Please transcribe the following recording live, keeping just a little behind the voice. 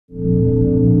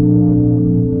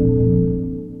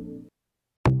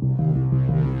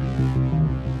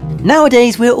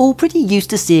Nowadays, we're all pretty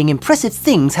used to seeing impressive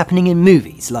things happening in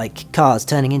movies, like cars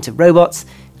turning into robots,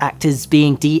 actors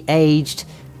being de-aged,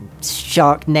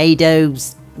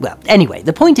 Sharknadoes. Well, anyway,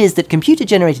 the point is that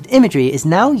computer-generated imagery is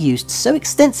now used so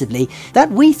extensively that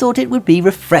we thought it would be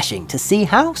refreshing to see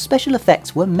how special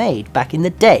effects were made back in the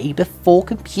day before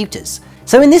computers.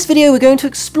 So in this video, we're going to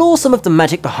explore some of the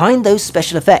magic behind those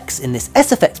special effects in this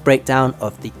SFX breakdown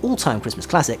of the all-time Christmas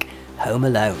classic, Home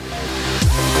Alone.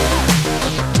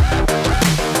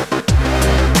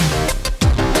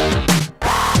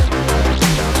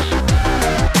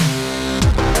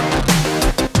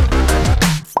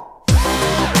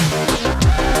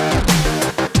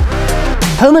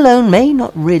 Home Alone may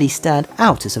not really stand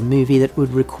out as a movie that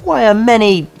would require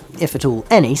many, if at all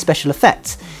any, special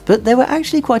effects, but there were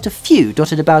actually quite a few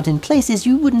dotted about in places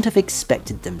you wouldn't have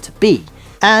expected them to be.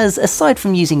 As aside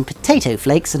from using potato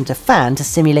flakes and a fan to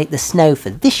simulate the snow for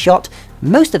this shot,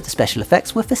 most of the special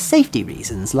effects were for safety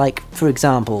reasons, like, for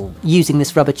example, using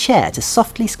this rubber chair to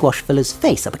softly squash Fuller's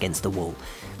face up against the wall,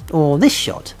 or this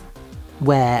shot,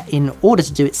 where, in order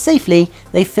to do it safely,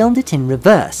 they filmed it in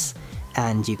reverse.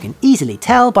 And you can easily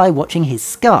tell by watching his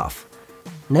scarf.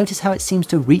 Notice how it seems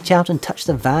to reach out and touch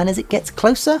the van as it gets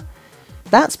closer?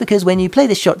 That's because when you play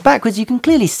this shot backwards, you can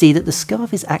clearly see that the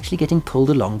scarf is actually getting pulled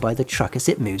along by the truck as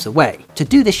it moves away. To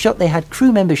do this shot, they had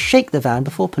crew members shake the van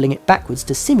before pulling it backwards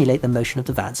to simulate the motion of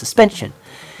the van's suspension.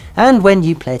 And when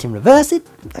you play it in reverse, it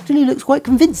actually looks quite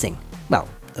convincing. Well,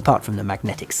 apart from the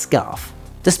magnetic scarf.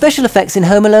 The special effects in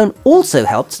Home Alone also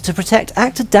helped to protect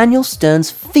actor Daniel Stern's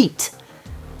feet.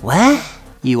 Where,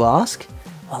 you ask?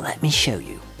 Well, let me show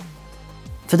you.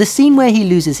 For the scene where he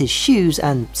loses his shoes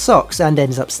and socks and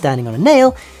ends up standing on a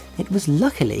nail, it was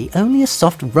luckily only a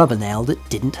soft rubber nail that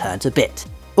didn't hurt a bit.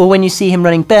 Or when you see him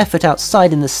running barefoot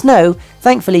outside in the snow,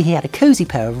 thankfully he had a cozy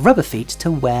pair of rubber feet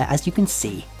to wear, as you can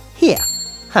see here.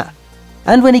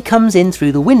 And when he comes in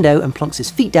through the window and plonks his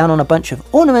feet down on a bunch of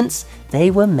ornaments, they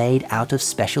were made out of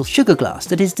special sugar glass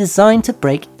that is designed to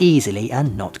break easily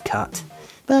and not cut.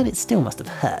 But it still must have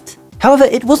hurt. However,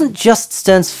 it wasn't just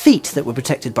Stern's feet that were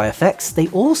protected by effects, they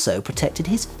also protected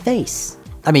his face.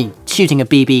 I mean, shooting a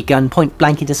BB gun point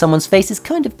blank into someone's face is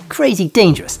kind of crazy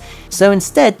dangerous, so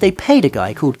instead they paid a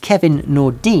guy called Kevin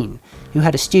Nordine, who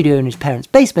had a studio in his parents'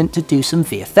 basement, to do some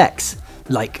VFX.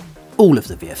 Like, all of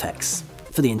the VFX.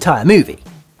 For the entire movie.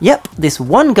 Yep, this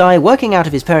one guy working out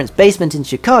of his parents' basement in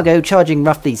Chicago, charging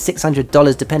roughly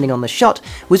 $600 depending on the shot,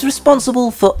 was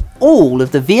responsible for all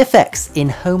of the VFX in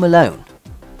Home Alone.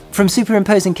 From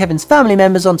superimposing Kevin's family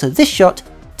members onto this shot,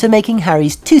 to making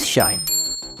Harry's tooth shine.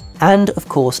 And of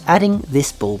course adding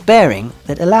this ball bearing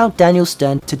that allowed Daniel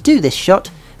Stern to do this shot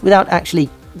without actually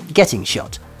getting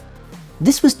shot.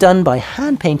 This was done by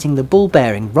hand painting the ball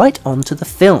bearing right onto the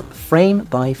film, frame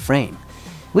by frame,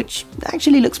 which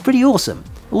actually looks pretty awesome.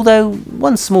 Although,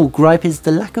 one small gripe is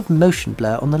the lack of motion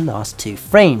blur on the last two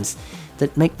frames,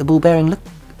 that make the ball bearing look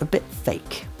a bit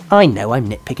fake. I know I'm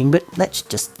nitpicking, but let's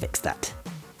just fix that.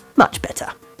 Much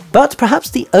better. But perhaps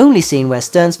the only scene where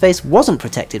Stern's face wasn't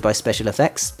protected by special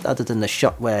effects, other than the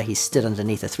shot where he stood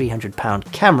underneath a 300-pound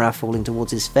camera falling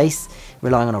towards his face,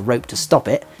 relying on a rope to stop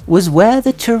it, was where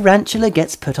the tarantula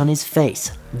gets put on his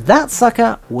face. That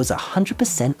sucker was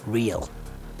 100% real.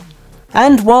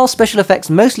 And while special effects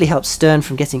mostly helped Stern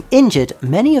from getting injured,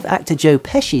 many of actor Joe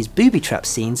Pesci's booby trap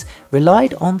scenes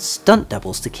relied on stunt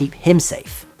doubles to keep him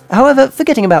safe. However,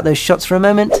 forgetting about those shots for a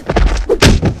moment,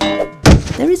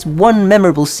 there is one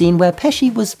memorable scene where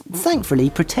Pesci was thankfully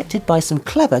protected by some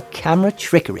clever camera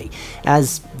trickery,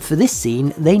 as for this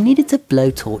scene they needed to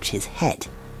blowtorch his head.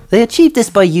 They achieved this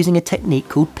by using a technique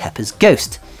called Pepper's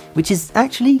Ghost, which is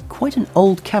actually quite an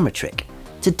old camera trick.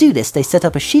 To do this, they set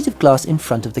up a sheet of glass in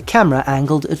front of the camera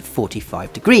angled at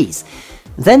 45 degrees.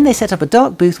 Then they set up a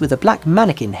dark booth with a black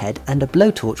mannequin head and a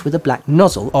blowtorch with a black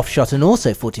nozzle offshot and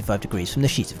also 45 degrees from the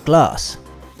sheet of glass.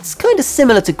 It's kind of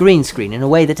similar to green screen in a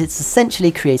way that it's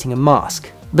essentially creating a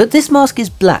mask. But this mask is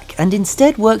black and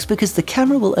instead works because the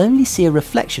camera will only see a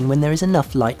reflection when there is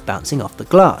enough light bouncing off the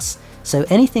glass. So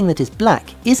anything that is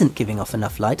black isn't giving off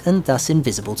enough light and thus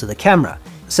invisible to the camera.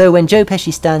 So when Joe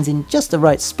Pesci stands in just the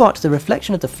right spot, the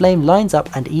reflection of the flame lines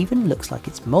up and even looks like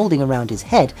it's moulding around his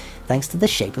head thanks to the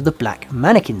shape of the black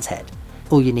mannequin's head.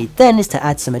 All you need then is to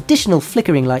add some additional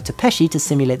flickering light to Pesci to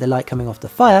simulate the light coming off the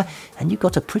fire, and you've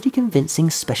got a pretty convincing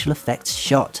special effects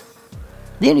shot.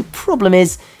 The only problem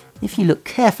is, if you look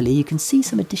carefully, you can see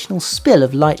some additional spill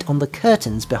of light on the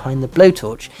curtains behind the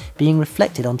blowtorch being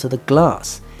reflected onto the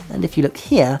glass. And if you look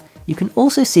here, you can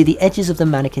also see the edges of the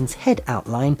mannequin's head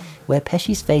outline where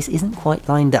Pesci's face isn't quite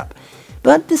lined up.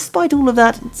 But despite all of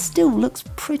that, it still looks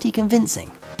pretty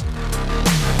convincing.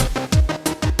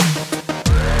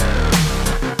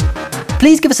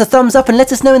 Please give us a thumbs up and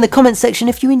let us know in the comments section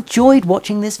if you enjoyed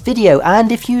watching this video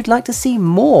and if you'd like to see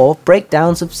more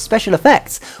breakdowns of special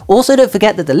effects. Also, don't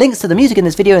forget that the links to the music in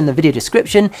this video are in the video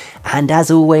description, and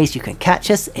as always, you can catch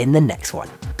us in the next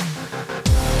one.